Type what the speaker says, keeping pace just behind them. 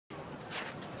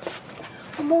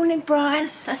Good morning, Brian.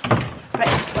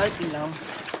 Breakfast won't be long.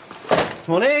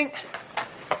 Morning.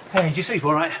 Hey, did you sleep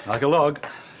all right? Like a log.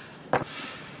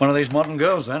 One of these modern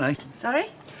girls, then, eh? Sorry?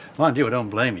 Mind you, I don't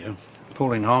blame you.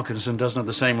 Pauline Harkinson doesn't have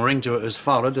the same ring to it as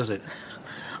Fowler, does it?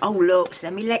 Oh, look, it's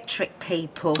them electric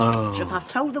people. Oh. If I've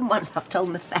told them once, I've told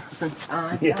them 1,000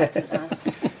 times. Yeah.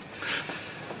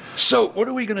 So, what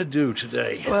are we going to do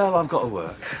today? Well, I've got to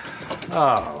work.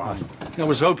 Oh, I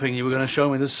was hoping you were going to show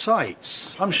me the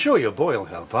sights. I'm sure your boy will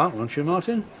help out, won't you,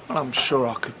 Martin? Well, I'm sure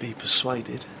I could be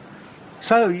persuaded.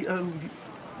 So,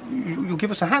 you'll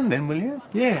give us a hand then, will you?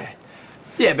 Yeah.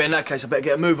 Yeah, but in that case, I better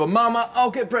get a move on. Mama,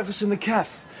 I'll get breakfast in the cafe.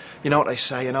 You know what they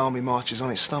say, an army marches on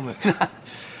its stomach.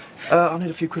 I'll need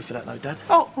a few quid for that, though, Dad.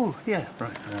 Oh, yeah,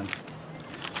 right.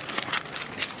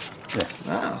 Yeah.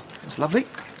 Ah, that's lovely.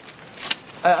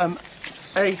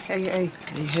 Hey. Hey.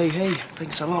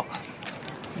 Thanks a lot.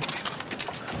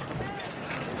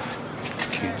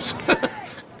 Excuse.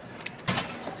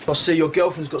 I see your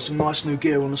girlfriend's got some nice new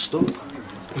gear on the store.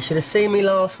 You should have seen me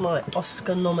last night.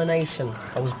 Oscar nomination.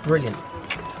 I was brilliant.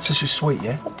 So she's sweet,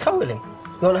 yeah? Oh, totally.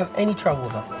 You won't have any trouble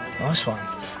with her. Nice one.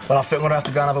 Well, I think I'm going to have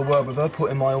to go and have a word with her,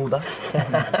 put in my order.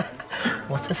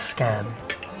 What a scam.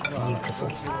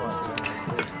 Beautiful.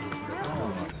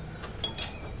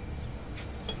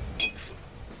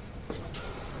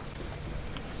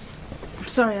 I'm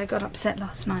sorry I got upset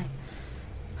last night.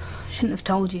 Shouldn't have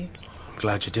told you. I'm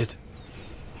glad you did.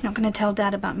 You're not going to tell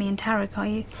Dad about me and Tarek, are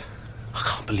you? I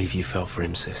can't believe you fell for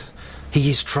him, sis. He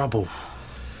is trouble.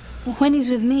 Well, when he's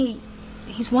with me,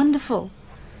 he's wonderful.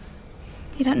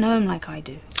 You don't know him like I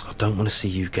do. I don't want to see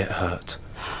you get hurt.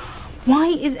 Why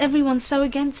is everyone so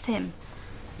against him?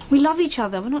 We love each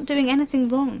other. We're not doing anything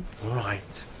wrong. All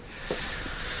right.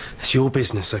 It's your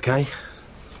business, okay?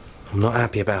 I'm not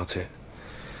happy about it.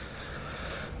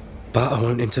 But I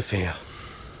won't interfere.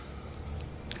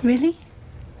 Really?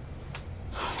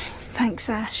 Thanks,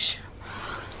 Ash.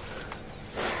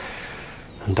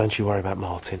 And don't you worry about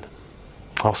Martin.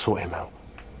 I'll sort him out.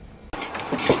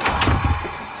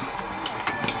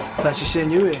 Fancy seeing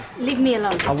you here? Leave me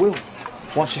alone. I will.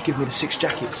 Once you give me the 6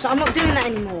 jackets. So I'm not doing that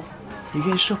anymore. You're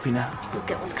getting shoppy now. You'll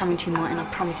get what's coming to you, Martin, I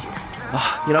promise you that.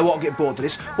 Oh, you know what? I'm getting bored of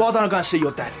this. Why don't I go and see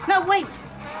your dad? No, wait!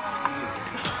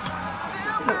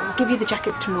 Look, I'll give you the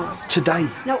jackets tomorrow. Today?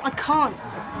 No, I can't.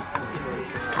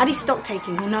 Addie's stock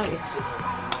taking, he'll notice.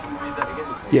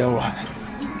 Yeah, all right.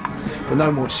 But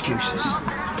no more excuses.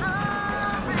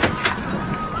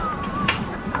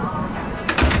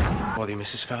 Bother you,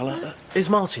 Mrs. Fowler. Is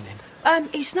Martin in?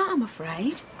 He's not, I'm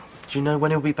afraid. Do you know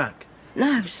when he'll be back?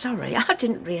 No, sorry, I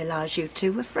didn't realise you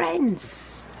two were friends.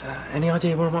 Any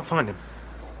idea where I might find him?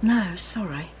 No,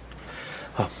 sorry.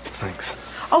 Oh, thanks.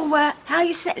 Oh, how are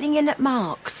you settling in at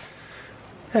Mark's?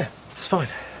 Yeah, it's fine.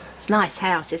 It's a nice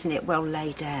house, isn't it? Well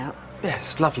laid out. Yeah,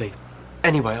 it's lovely.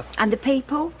 Anyway, And the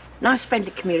people? Nice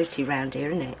friendly community round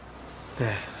here, isn't it?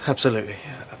 yeah, absolutely.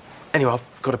 Anyway, I've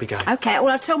got to be going. OK, well,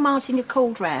 I'll tell Martin you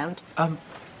called round.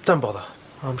 Don't bother.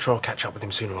 I'm sure I'll catch up with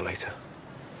him sooner or later.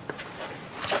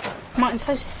 Martin's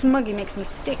so smug, he makes me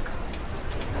sick.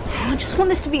 I just want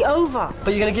this to be over.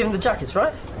 But you're going to give him the jackets,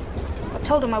 right? I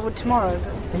told him I would tomorrow,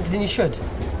 but... Then you should.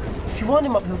 If you wind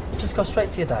him up, he'll just go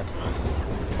straight to your dad.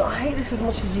 But I hate this as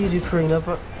much as you do, Kareena,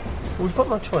 but we've got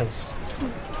no choice.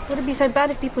 Would it be so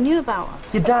bad if people knew about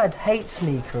us? Your dad hates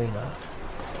me, Kareena.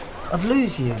 I'd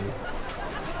lose you.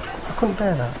 I couldn't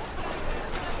bear that.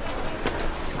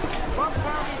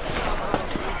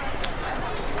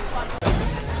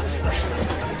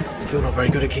 You're not very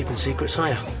good at keeping secrets, are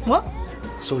you? What?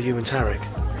 Saw you and Tarek.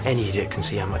 Any idiot can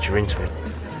see how much you're into him.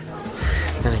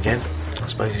 Then again, I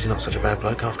suppose he's not such a bad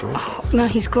bloke after all. Oh, no,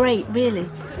 he's great, really.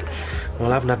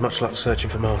 Well, I haven't had much luck searching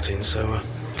for Martin, so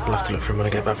I'll have to look for him when I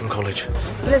get back from college.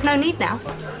 But there's no need now.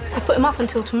 I put him off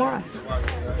until tomorrow.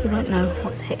 He won't know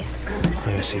what's here. Oh,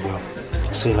 yes, he will.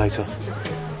 See you later.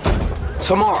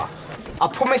 Tomorrow. I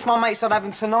promised my mates I'd have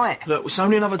him tonight. Look, it's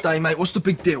only another day, mate. What's the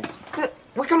big deal? Look,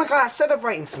 we're going to go out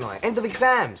celebrating tonight. End of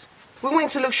exams. We want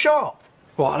to look sharp.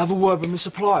 Right, I'll have a word with my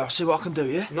supplier. I'll see what I can do,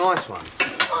 yeah? Nice one.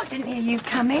 Oh, I didn't hear you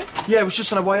coming. Yeah, it was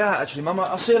just on the way out, actually, Mum.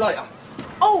 I'll see you later.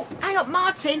 Oh, hang on,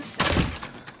 Martin's.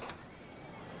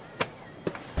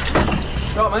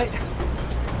 Right, mate.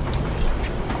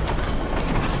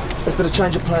 Let's do a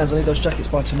change of plans. I need those jackets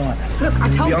by tonight. Look, I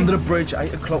You'll told be you. under the bridge at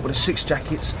 8 o'clock with the 6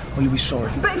 jackets, or you'll be sorry.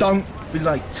 But- Don't be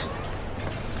late.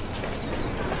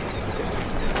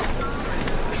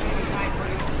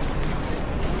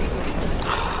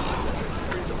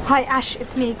 Hi, Ash,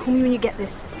 it's me. Call me when you get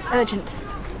this. It's urgent.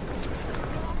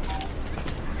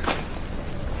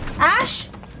 Ash?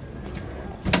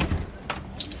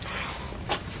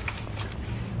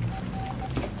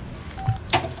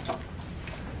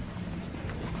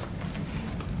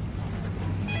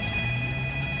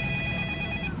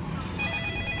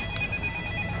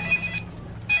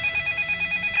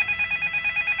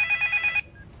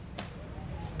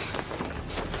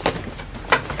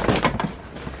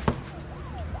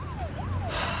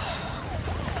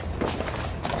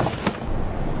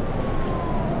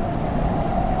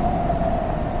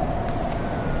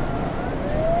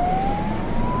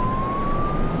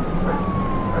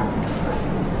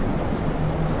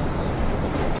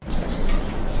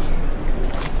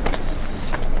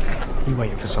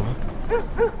 waiting for someone?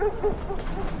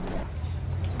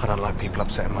 I don't like people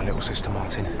upsetting my little sister,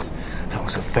 Martin. That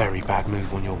was a very bad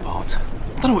move on your part.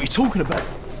 I don't know what you're talking about.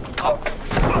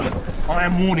 I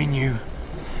am warning you.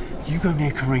 You go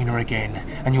near Kareena again,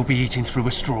 and you'll be eating through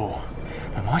a straw.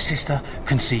 And my sister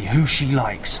can see who she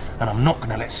likes, and I'm not going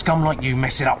to let scum like you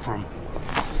mess it up for him.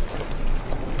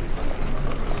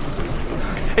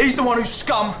 He's the one who's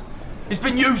scum. He's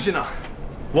been using her.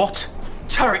 What?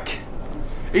 Tarek.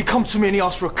 He come to me and he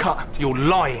asked for a cut. You're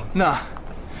lying. Nah,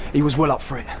 he was well up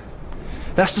for it.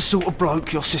 That's the sort of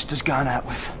bloke your sister's going out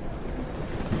with.